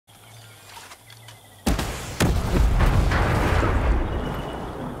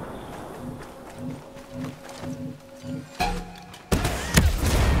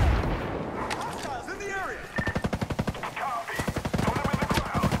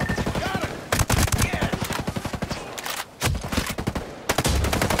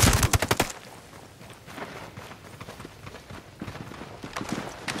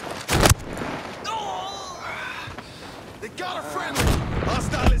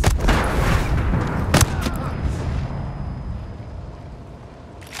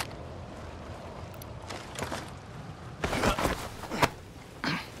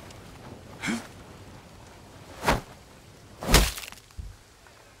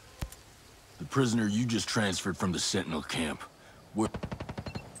prisoner you just transferred from the Sentinel camp. We're...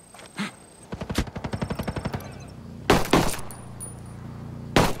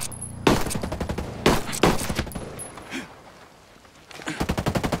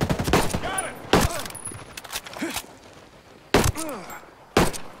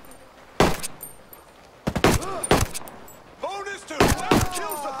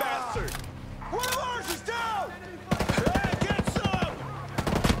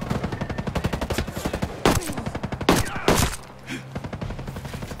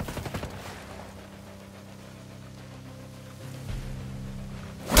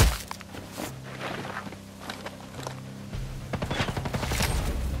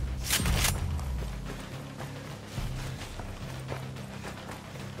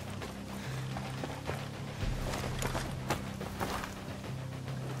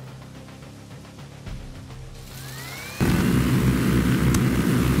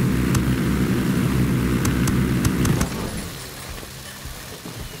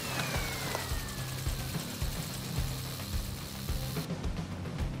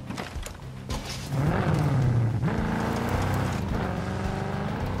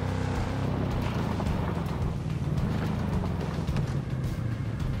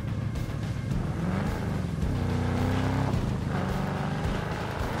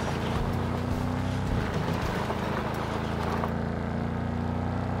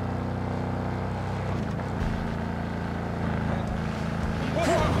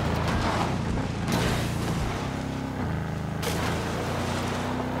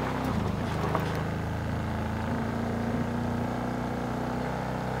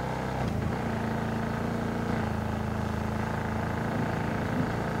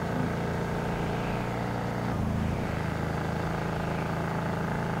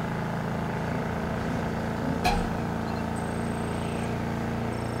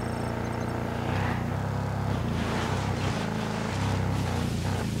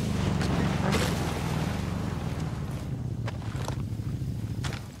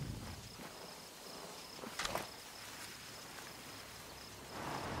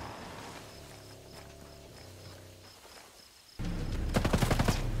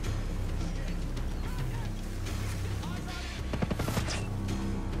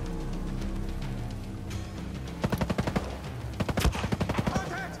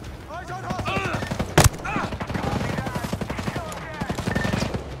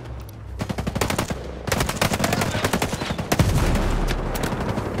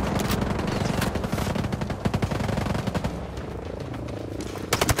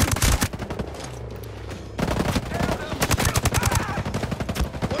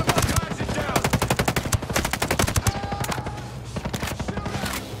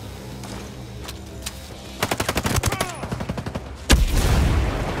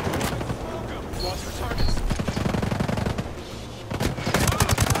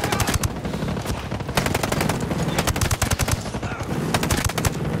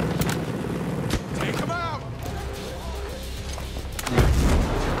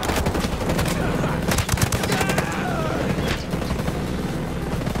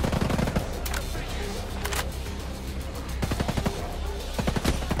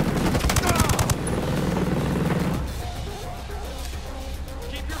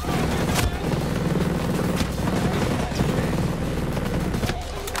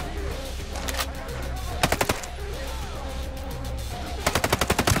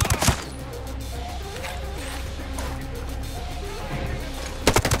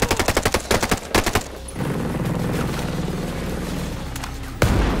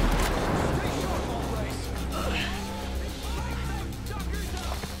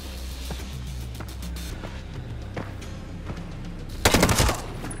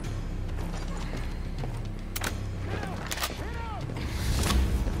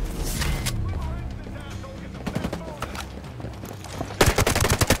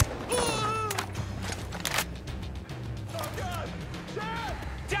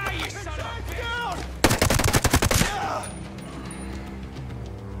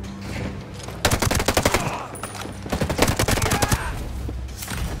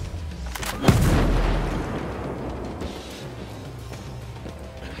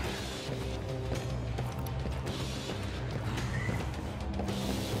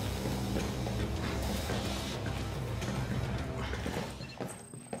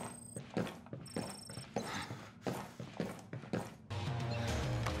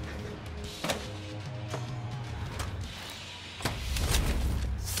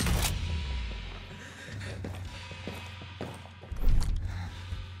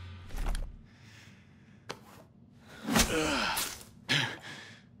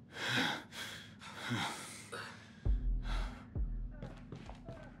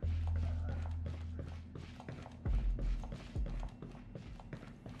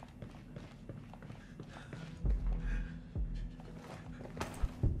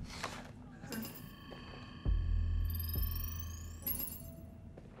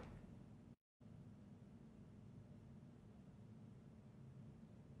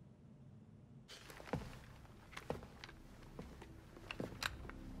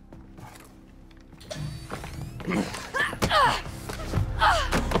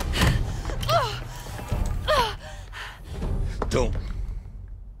 Don't.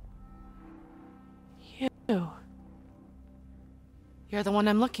 You. You're the one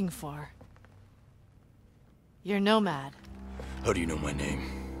I'm looking for. You're Nomad. How do you know my name?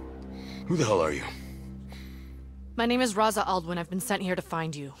 Who the hell are you? My name is Raza Aldwin. I've been sent here to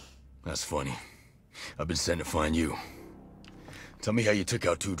find you. That's funny. I've been sent to find you. Tell me how you took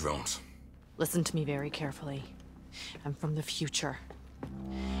out 2 drones. Listen to me very carefully. I'm from the future.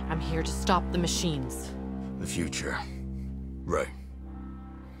 I'm here to stop the machines. The future. Right.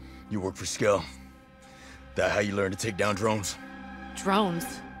 You work for Skell? That how you learn to take down drones? Drones?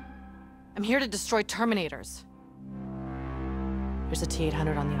 I'm here to destroy Terminators. There's a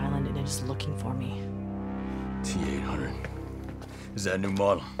T-800 on the island and it is looking for me. T-800. Is that a new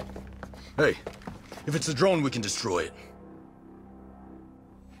model? Hey, if it's a drone, we can destroy it.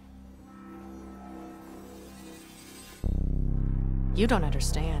 You don't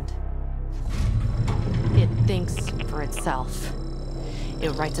understand. It thinks for itself. It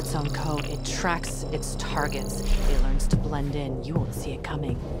writes its own code, it tracks its targets, it learns to blend in. You won't see it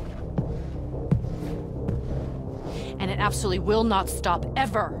coming. And it absolutely will not stop,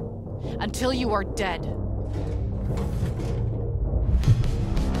 ever, until you are dead.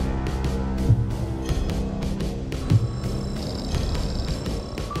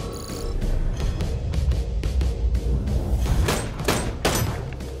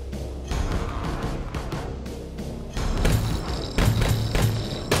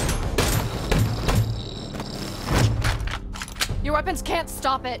 Your weapons can't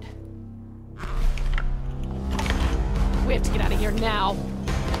stop it. We have to get out of here now.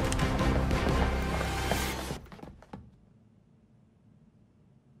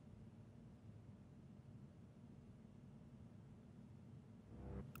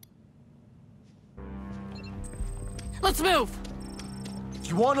 Let's move! If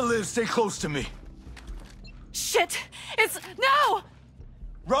you want to live, stay close to me. Shit! It's... No!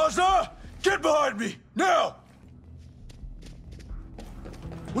 Raza! Get behind me! Now!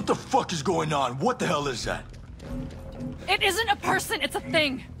 What the fuck is going on? What the hell is that? It isn't a person, it's a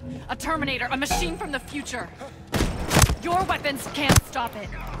thing. A Terminator, a machine from the future. Your weapons can't stop it.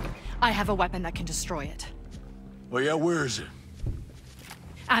 I have a weapon that can destroy it. Oh yeah, where is it?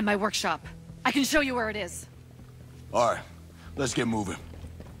 At my workshop. I can show you where it is. All right, let's get moving.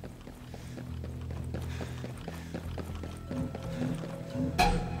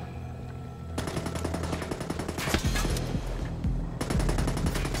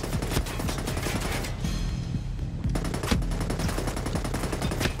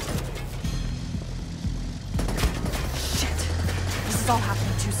 All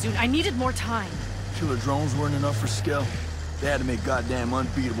happening too soon. I needed more time. Killer drones weren't enough for Skell. They had to make goddamn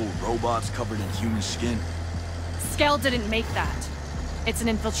unbeatable robots covered in human skin. Skell didn't make that. It's an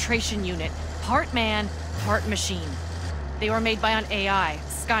infiltration unit. Part man, part machine. They were made by an AI,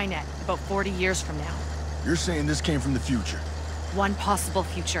 Skynet, about 40 years from now. You're saying this came from the future? One possible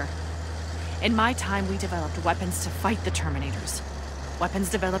future. In my time, we developed weapons to fight the Terminators. Weapons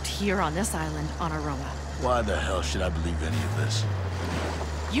developed here on this island on Aroa. Why the hell should I believe any of this?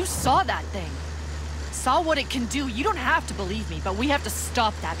 You saw that thing. Saw what it can do. You don't have to believe me, but we have to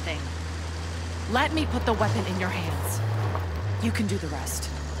stop that thing. Let me put the weapon in your hands. You can do the rest.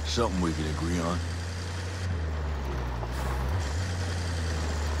 Something we could agree on.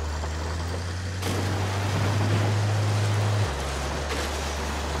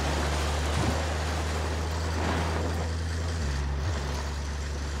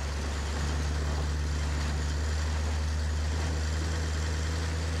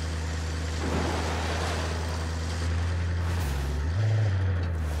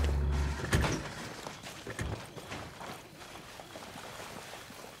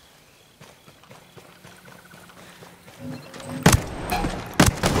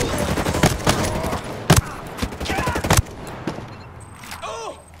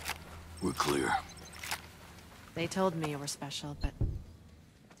 We're clear. They told me you were special, but...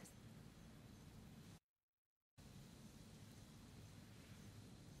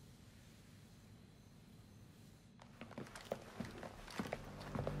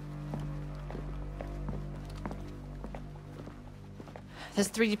 This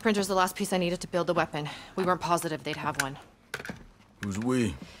 3D printer's the last piece I needed to build the weapon. We weren't positive they'd have one. Who's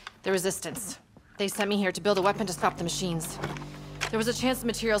we? The Resistance. They sent me here to build a weapon to stop the machines. There was a chance the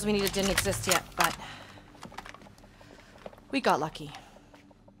materials we needed didn't exist yet, but... we got lucky.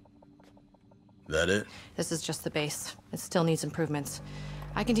 That it? This is just the base. It still needs improvements.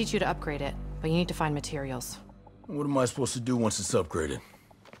 I can teach you to upgrade it, but you need to find materials. What am I supposed to do once it's upgraded?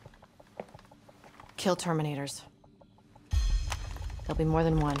 Kill Terminators. There'll be more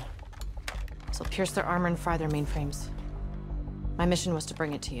than one. So pierce their armor and fry their mainframes. My mission was to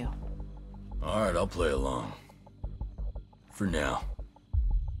bring it to you. Alright, I'll play along. For now.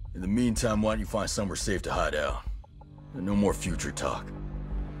 In the meantime, why don't you find somewhere safe to hide out? And no more future talk.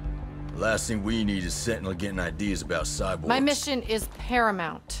 The last thing we need is Sentinel getting ideas about cyborgs. My mission is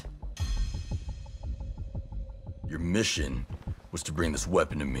paramount. Your mission was to bring this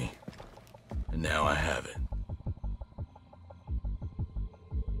weapon to me. And now I have it.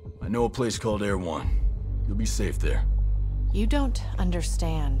 I know a place called Air One. You'll be safe there. You don't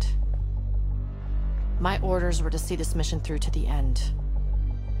understand. My orders were to see this mission through to the end.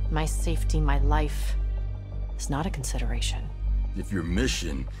 My safety, my life, is not a consideration. If your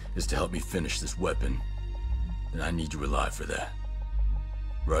mission is to help me finish this weapon, then I need you alive for that.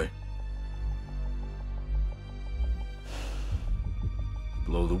 Right?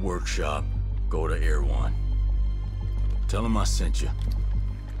 Blow the workshop, go to Air One. Tell him I sent you.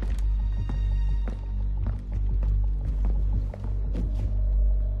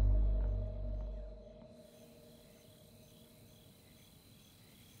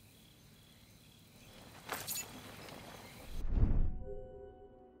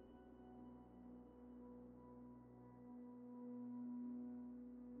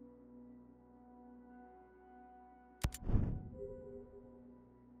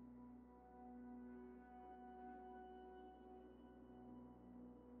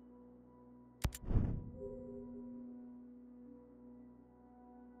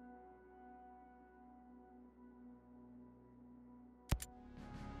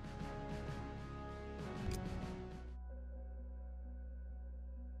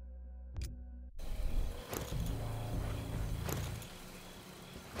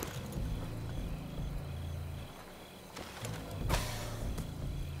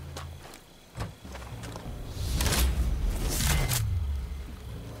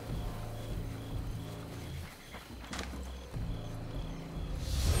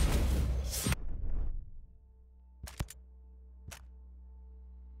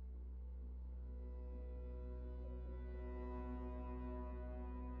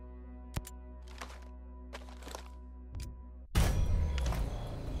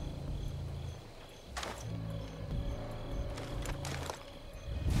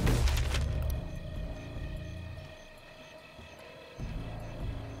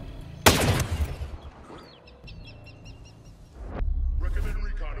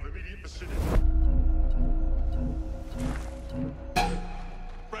 Recon of immediate vicinity.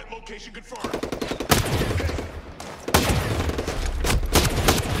 Threat location confirmed.